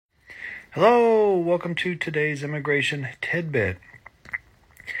Hello, welcome to today's immigration tidbit.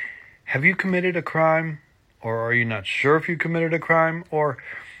 Have you committed a crime, or are you not sure if you committed a crime, or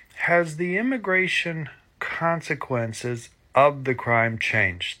has the immigration consequences of the crime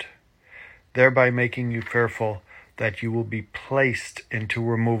changed, thereby making you fearful that you will be placed into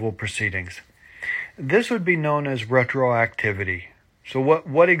removal proceedings? This would be known as retroactivity. So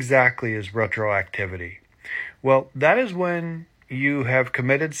what exactly is retroactivity? Well, that is when you have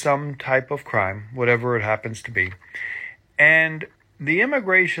committed some type of crime, whatever it happens to be, and the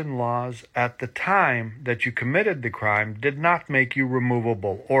immigration laws at the time that you committed the crime did not make you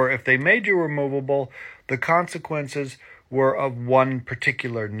removable, or if they made you removable, the consequences were of one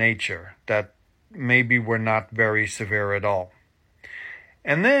particular nature that maybe were not very severe at all.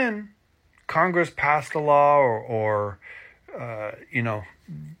 And then Congress passed a law, or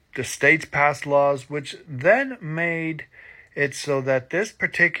the states passed laws, which then made it so that this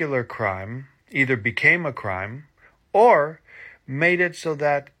particular crime either became a crime or made it so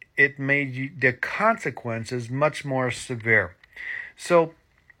that it made the consequences much more severe. So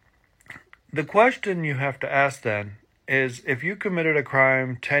the question you have to ask then is, if you committed a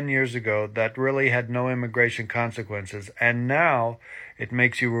crime 10 years ago that really had no immigration consequences and now it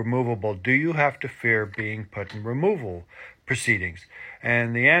makes you removable, do you have to fear being put in removal proceedings?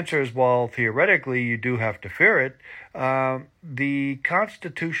 And the answer is, well, theoretically, you do have to fear it. The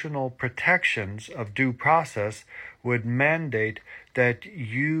constitutional protections of due process would mandate that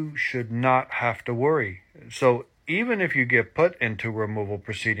you should not have to worry. So even if you get put into removal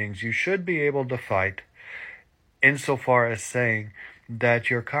proceedings, you should be able to fight insofar as saying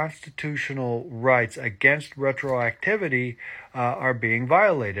that your constitutional rights against retroactivity are being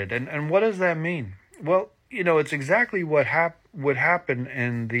violated. And what does that mean? Well, it's exactly what would happen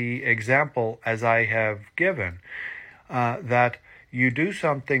in the example as I have given, that you do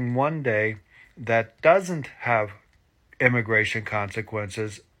something one day that doesn't have immigration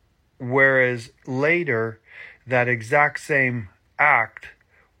consequences, whereas later that exact same act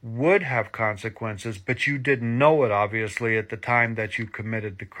would have consequences, but you didn't know it obviously at the time that you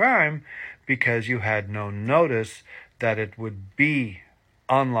committed the crime because you had no notice that it would be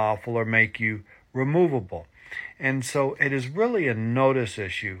unlawful or make you removable. And so it is really a notice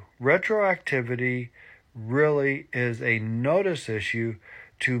issue. Retroactivity really is a notice issue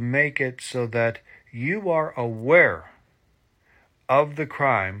to make it so that you are aware of the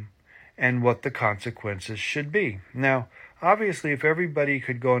crime and what the consequences should be. Now, obviously, if everybody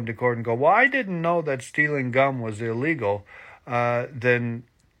could go into court and go, well, I didn't know that stealing gum was illegal, then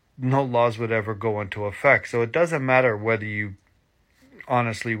no laws would ever go into effect. So it doesn't matter whether you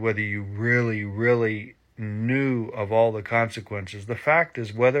really knew of all the consequences. The fact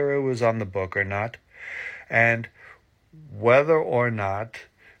is whether it was on the book or not, and whether or not,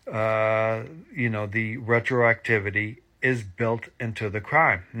 the retroactivity is built into the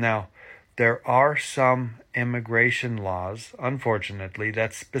crime. Now, there are some immigration laws, unfortunately,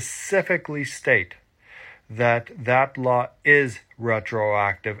 that specifically state that that law is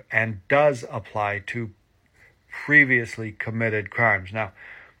retroactive and does apply to previously committed crimes. Now,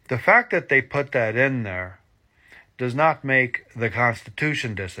 the fact that they put that in there does not make the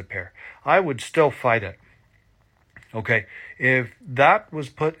Constitution disappear. I would still fight it. Okay, if that was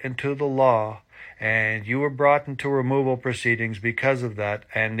put into the law and you were brought into removal proceedings because of that,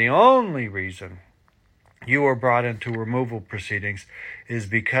 and the only reason you were brought into removal proceedings is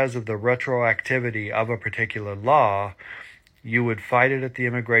because of the retroactivity of a particular law, you would fight it at the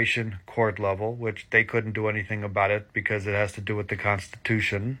immigration court level, which they couldn't do anything about it because it has to do with the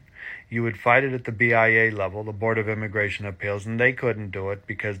Constitution. You would fight it at the BIA level, the Board of Immigration Appeals, and they couldn't do it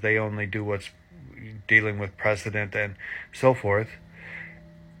because they only do what's dealing with precedent and so forth.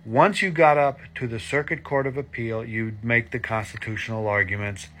 Once you got up to the Circuit Court of Appeal, you'd make the constitutional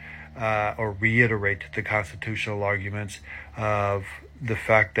arguments or reiterate the constitutional arguments of the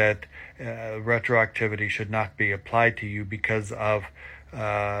fact that retroactivity should not be applied to you because of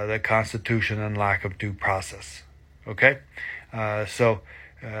the Constitution and lack of due process. Okay? So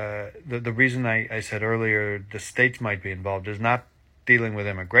the reason I said earlier the states might be involved is not dealing with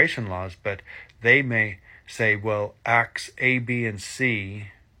immigration laws, but they may say, well, acts A, B, and C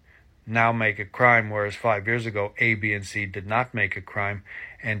now make a crime, whereas 5 years ago, A, B, and C did not make a crime.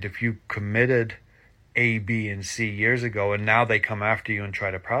 And if you committed A, B, and C years ago, and now they come after you and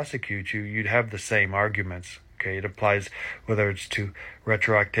try to prosecute you, you'd have the same arguments. Okay, it applies whether it's to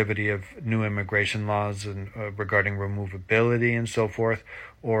retroactivity of new immigration laws and regarding removability and so forth,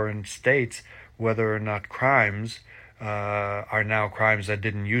 or in states whether or not crimes are now crimes that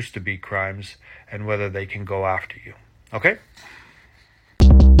didn't used to be crimes, and whether they can go after you. Okay?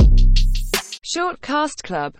 Short Cast Club